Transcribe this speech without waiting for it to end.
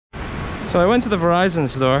So I went to the Verizon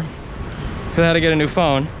store because I had to get a new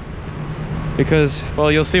phone. Because, well,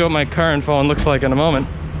 you'll see what my current phone looks like in a moment.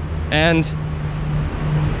 And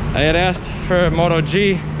I had asked for Moto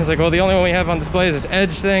G. He's like, well, the only one we have on display is this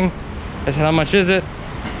Edge thing. I said, how much is it?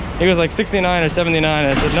 He goes like 69 or 79.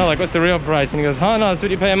 And I said, no, like, what's the real price? And he goes, huh, no, that's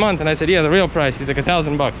what you pay a month. And I said, yeah, the real price. He's like,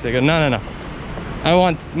 $1,000. I go, no. I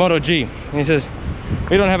want Moto G. And he says,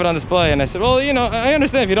 we don't have it on display. And I said, well, you know, I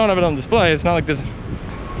understand if you don't have it on display. It's not like this.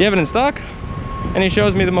 Do you have it in stock? And he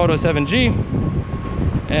shows me the Moto 7G,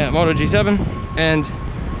 Moto G7. And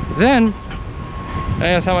then I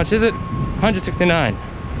asked, how much is it? 169.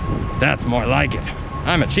 That's more like it.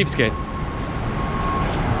 I'm a cheapskate.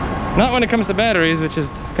 Not when it comes to batteries, which is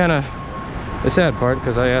kind of the sad part,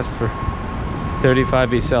 because I asked for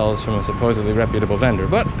 35V cells from a supposedly reputable vendor.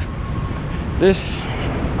 But this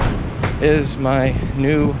is my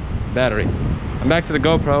new battery. I'm back to the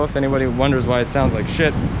GoPro, if anybody wonders why it sounds like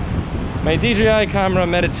shit. My DJI camera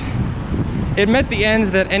met the ends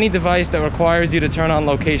that any device that requires you to turn on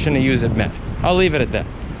location to use it met. I'll leave it at that.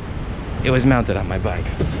 It was mounted on my bike.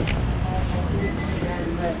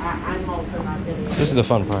 This is the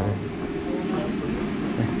fun part.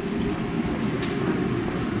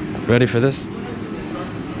 Ready for this?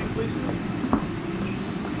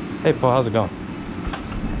 Hey Paul, how's it going?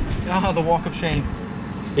 Ah, the walk of shame.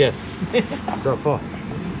 Yes. So Paul,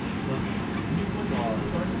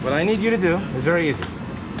 what I need you to do is very easy.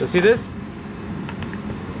 So see this?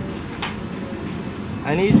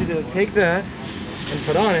 I need you to take that and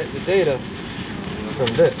put on it the data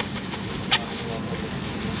from this.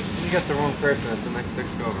 You got the wrong person. That's the next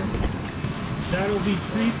Discover. That'll be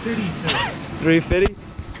 350, sir. 350?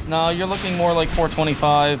 No, you're looking more like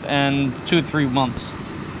 425 and 2 to 3 months.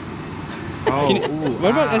 Oh,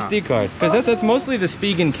 what about SD card? Because that's mostly the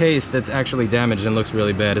Spigen case that's actually damaged and looks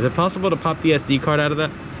really bad. Is it possible to pop the SD card out of that?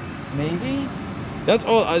 Maybe. That's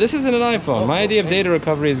all. This isn't an iPhone. My idea of data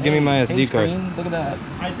recovery is give me my SD card. Screen, look at that.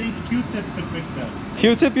 I think Q-tip could fix that.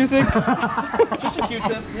 Q-tip, you think? Just a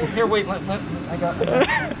Q-tip. Here, wait. I got.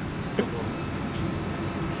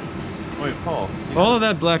 Wait, Paul. All of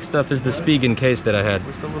that black stuff is the Spigen case that I had.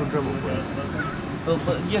 Where's the little Dremel for?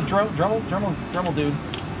 Yeah, Dremel, dude.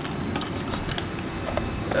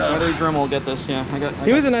 Whether Dremel will get this, yeah.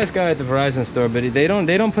 He was a nice guy at the Verizon store, but they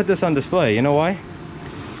don't put this on display. You know why?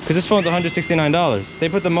 Because this phone's $169. They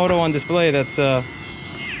put the Moto on display. That's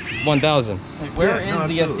 $1,000. Where is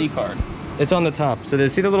the SD card? It's on the top. So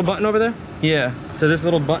see the little button over there? Yeah. So this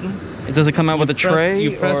little button. Does it come out with a tray?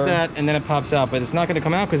 You press that and then it pops out, but it's not going to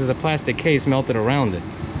come out because there's a plastic case melted around it.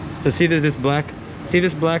 So see this black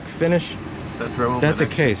finish? That Dremel. That's a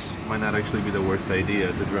case. Might not actually be the worst idea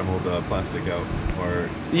to Dremel the plastic out, or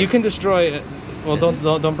you can destroy it. Well,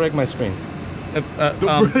 don't break my screen.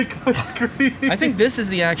 don't break my screen. I think this is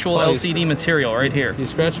the actual LCD material right here. You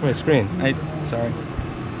scratched my screen. Sorry.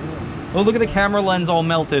 Oh, look at the camera lens all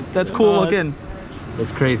melted. That's cool looking.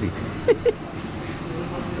 That's crazy.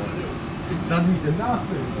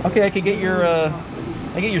 Okay, I could get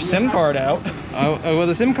your SIM card out. Well,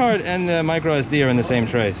 the SIM card and the micro SD are in the same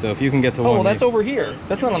tray, so if you can get to one. Oh, well, that's over here.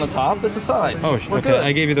 That's not on the top. That's the side. Oh, okay. Good.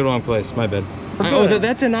 I gave you the wrong place. My bad.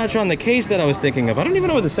 That's a notch on the case that I was thinking of. I don't even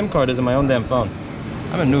know where the SIM card is in my own damn phone.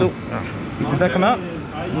 I'm a noob. Does that come out?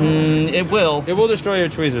 It will. It will destroy your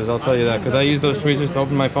tweezers, I'll tell you that, because I use those tweezers to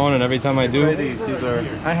open my phone, and every time I do, these are.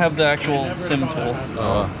 I have the actual SIM tool.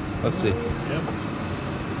 Let's see.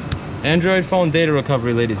 Android phone data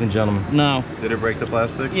recovery, ladies and gentlemen. No. Did it break the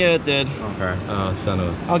plastic? Yeah, it did. Okay. Oh, son of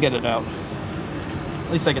a... I'll get it out.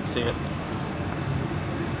 At least I can see it.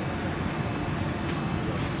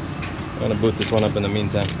 I'm gonna boot this one up in the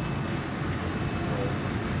meantime.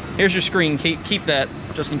 Here's your screen. Keep that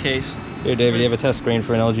just in case. Here, David, you have a test screen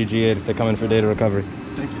for an LG G8 if they come in for data recovery.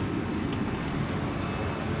 Thank you.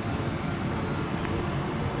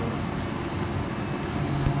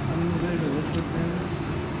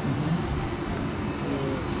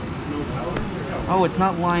 Oh, it's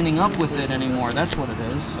not lining up with it anymore. That's what it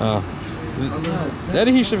is. Oh. That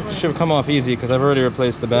he should come off easy because I've already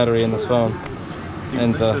replaced the battery in this phone.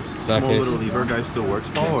 And the this back small case. little lever guy still works,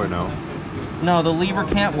 Paul, or no? No, the lever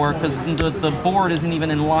can't work because the board isn't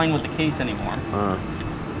even in line with the case anymore.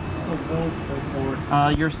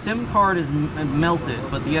 Your SIM card is melted,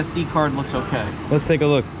 but the SD card looks okay. Let's take a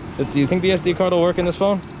look. You think the SD card will work in this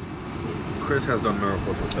phone? Chris has done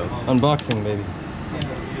miracles with those. Unboxing, baby.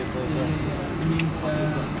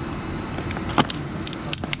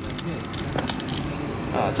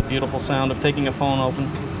 Oh, it's a beautiful sound of taking a phone open.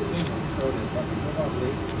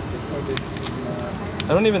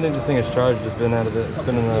 I don't even think this thing is charged. It's been in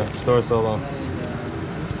the store so long.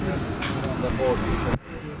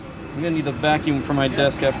 I'm gonna need a vacuum for my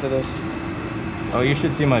desk after this. Oh, you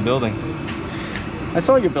should see my building. I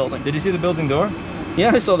saw your building. Did you see the building door? Yeah,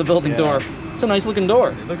 I saw the building door. It's a nice looking door.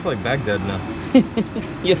 It looks like Baghdad now.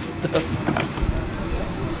 Yes, it does.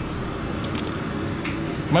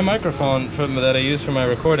 My microphone that I used for my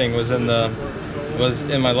recording was in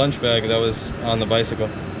my lunch bag that was on the bicycle.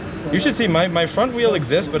 You should see my front wheel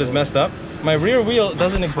exists but is messed up. My rear wheel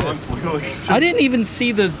doesn't exist. I didn't even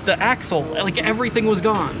see the axle. Like everything was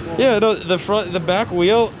gone. Yeah, no, the back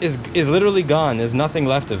wheel is literally gone. There's nothing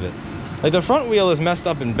left of it. Like the front wheel is messed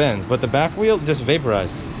up and bends, but the back wheel just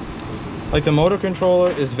vaporized. Like the motor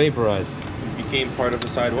controller is vaporized. Became part of the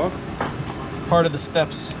sidewalk. Part of the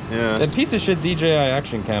steps. Yeah. That piece of shit DJI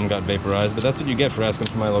action cam got vaporized, but that's what you get for asking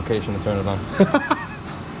for my location to turn it on.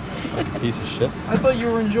 Piece of shit. I thought you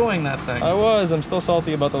were enjoying that thing. I was. I'm still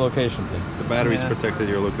salty about the location thing. The batteries Yeah. protected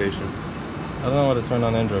your location. I don't know what to turn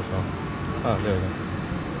on Android phone. Oh, there we go.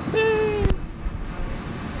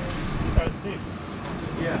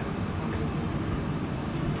 Yeah.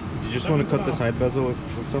 You just want to cut the side bezel with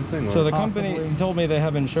something? Or? So the company Possibly. told me they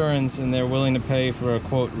have insurance and they're willing to pay for a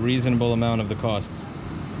quote reasonable amount of the costs.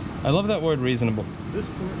 I love that word reasonable.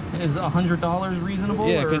 Is $100 reasonable?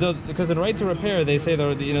 Yeah, or? because the right to repair, they say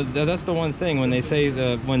that's the one thing when they say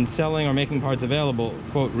when selling or making parts available,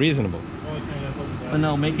 quote reasonable. But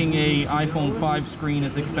no, making a iPhone 5 screen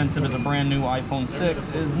as expensive as a brand new iPhone 6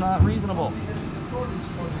 is not reasonable.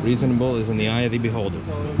 Reasonable is in the eye of the beholder.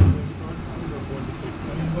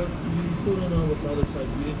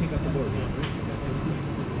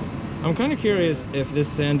 I'm kind of curious if this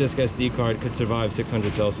SanDisk SD card could survive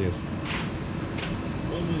 600 Celsius.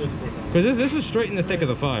 Because this was straight in the thick of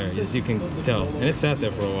the fire, as you can tell, and it sat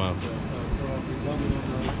there for a while.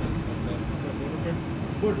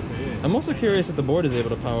 I'm also curious if the board is able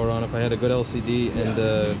to power on if I had a good LCD and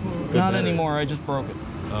good Not battery. anymore, I just broke it.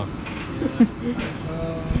 Oh.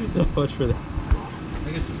 So much for that.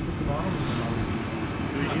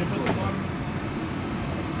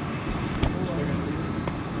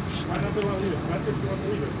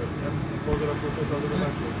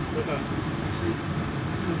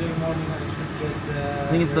 I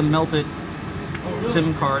think it's the melted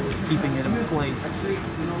SIM card that's keeping it in place.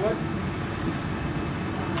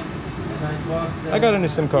 I got a new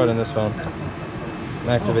SIM card in this phone. I'm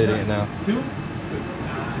activating it now.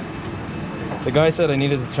 The guy said I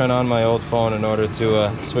needed to turn on my old phone in order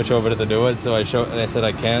to switch over to the new one, so I said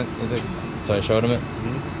I can't. So I showed him it.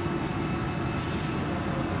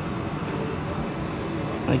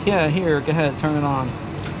 Like, yeah, here, go ahead, turn it on.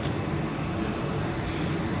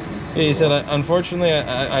 Yeah, he said, unfortunately,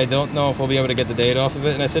 I don't know if we'll be able to get the data off of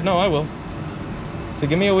it. And I said, no, I will. So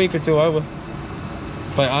give me a week or two, I will.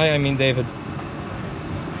 By I mean David.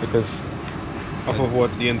 Because... Off of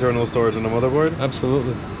what? The internal storage on the motherboard?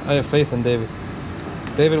 Absolutely. I have faith in David.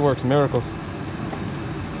 David works miracles.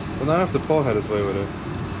 Well, not if the Paul had his way with it.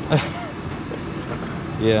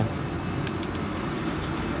 Yeah.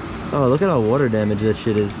 Oh, look at how water damage that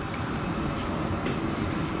shit is.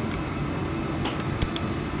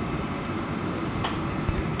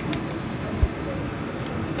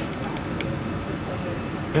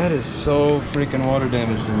 That is so freaking water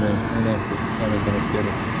damaged in there. I know. I'm gonna skid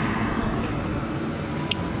it.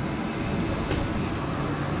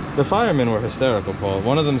 The firemen were hysterical, Paul.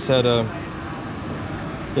 One of them said,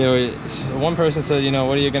 one person said,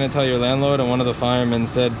 what are you gonna tell your landlord? And one of the firemen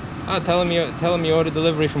said, tell him you ordered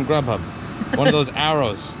delivery from Grubhub. One of those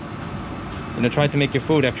arrows. Tried to make your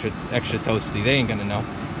food extra toasty. They ain't gonna know.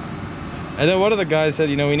 And then one of the guys said,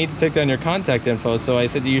 we need to take down your contact info. So I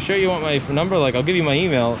said, do you sure you want my number? Like, I'll give you my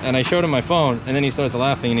email. And I showed him my phone. And then he starts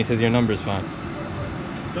laughing and he says, your number's fine.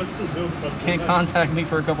 Can't contact me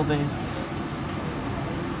for a couple days.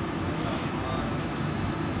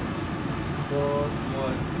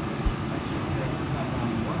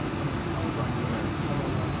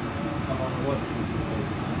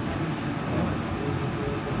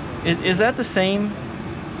 Is that the same?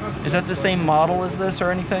 Is that the same model as this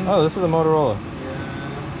or anything? Oh, this is a Motorola.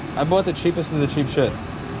 I bought the cheapest of the cheap shit.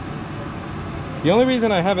 The only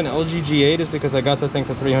reason I have an LG G8 is because I got the thing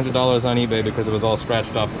for $300 on eBay because it was all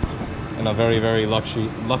scratched up. And a very, very lucky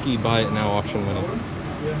buy it now auction winner.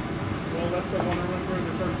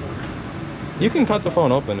 You can cut the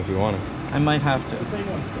phone open if you want to. I might have to.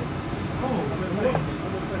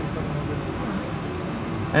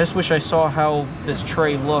 I just wish I saw how this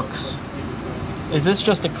tray looks. Is this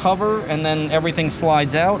just a cover and then everything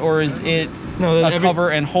slides out, or is it a cover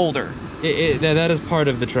and holder? That is part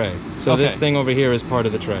of the tray. So Okay. this thing over here is part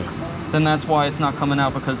of the tray. Then that's why it's not coming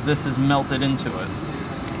out, because this is melted into it.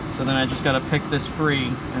 So then I just gotta pick this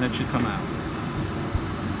free and it should come out.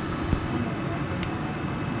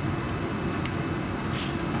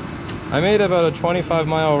 I made about a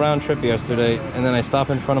 25-mile round trip yesterday, and then I stop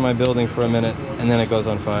in front of my building for a minute, and then it goes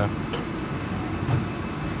on fire.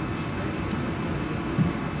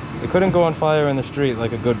 It couldn't go on fire in the street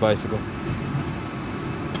like a good bicycle.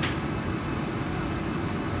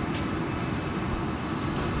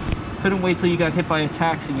 Couldn't wait till you got hit by a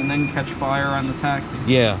taxi and then catch fire on the taxi.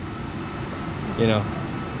 Yeah. You know.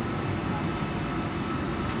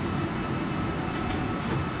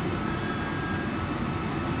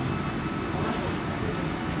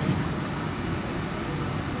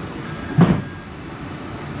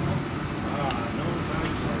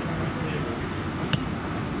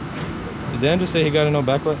 Did Dan just say he got a no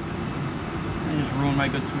backlight? I just ruined my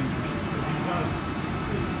good tweezers.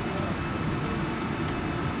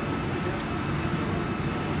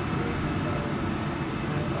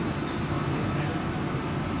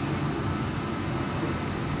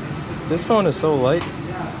 This phone is so light.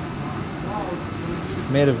 It's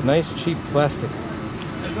made of nice, cheap plastic.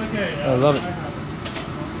 I love it.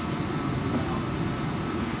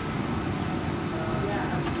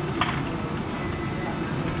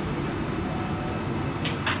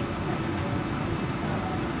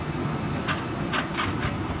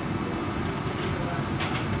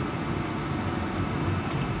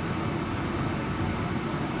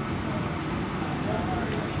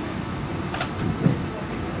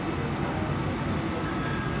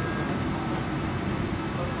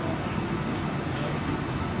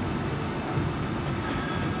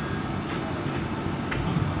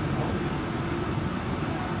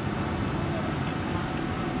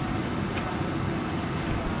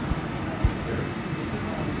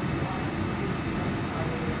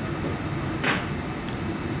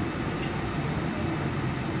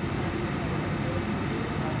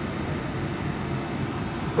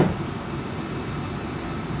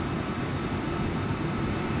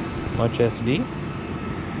 Much SD.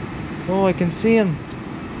 Oh, I can see him.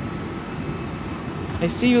 I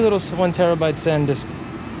see you, little 1 terabyte SanDisk.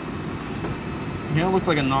 Yeah, it looks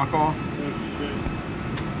like a knockoff.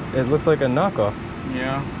 It looks like a knockoff.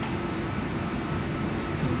 Yeah.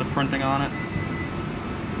 With the printing on it.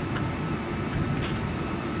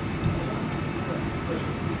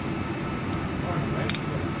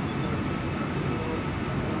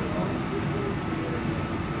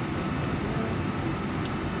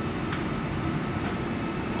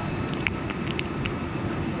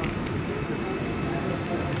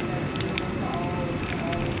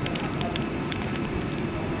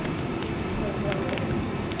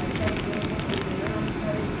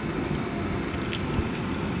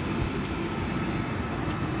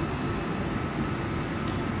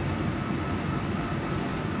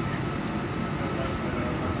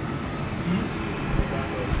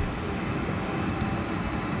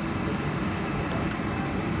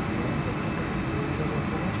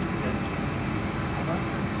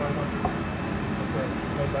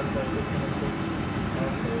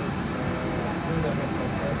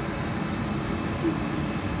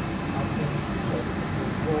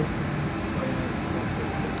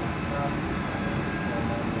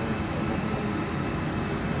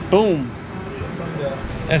 Boom.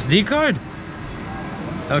 SD card?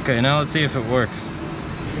 Okay, now let's see if it works.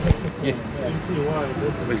 Yeah.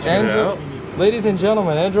 Ladies and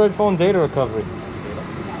gentlemen, Android phone data recovery.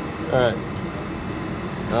 Alright.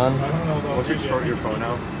 Done. Won't you short your phone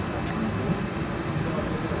out?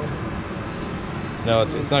 No,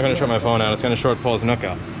 it's not going to short my phone out. It's going to short Paul's nook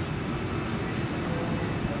out.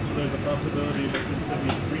 There's a possibility that it's going to be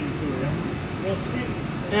screen too, yeah? Well, screen.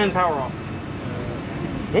 And power off.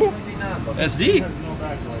 Ooh. SD. Has no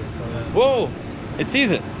backlight, so Whoa! It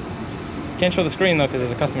sees it. Can't show the screen though because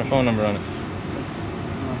there's a customer phone number on it.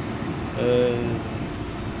 There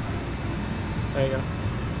you go.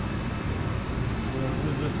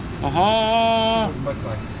 Aha!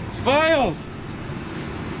 Files!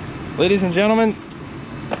 Ladies and gentlemen,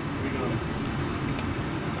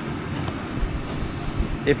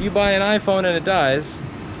 if you buy an iPhone and it dies,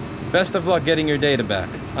 best of luck getting your data back.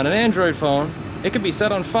 On an Android phone, it could be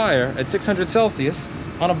set on fire at 600 Celsius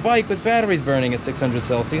on a bike with batteries burning at 600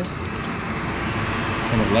 Celsius.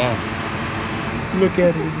 And it lasts. Look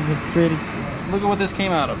at it, isn't it pretty? Look at what this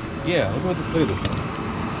came out of. Yeah, look at this.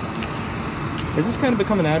 Is this kind of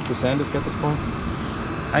become an ad for SanDisk at this point?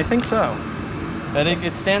 I think so. That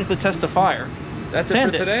it stands the test of fire. That's it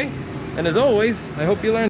for today. And as always, I hope you learned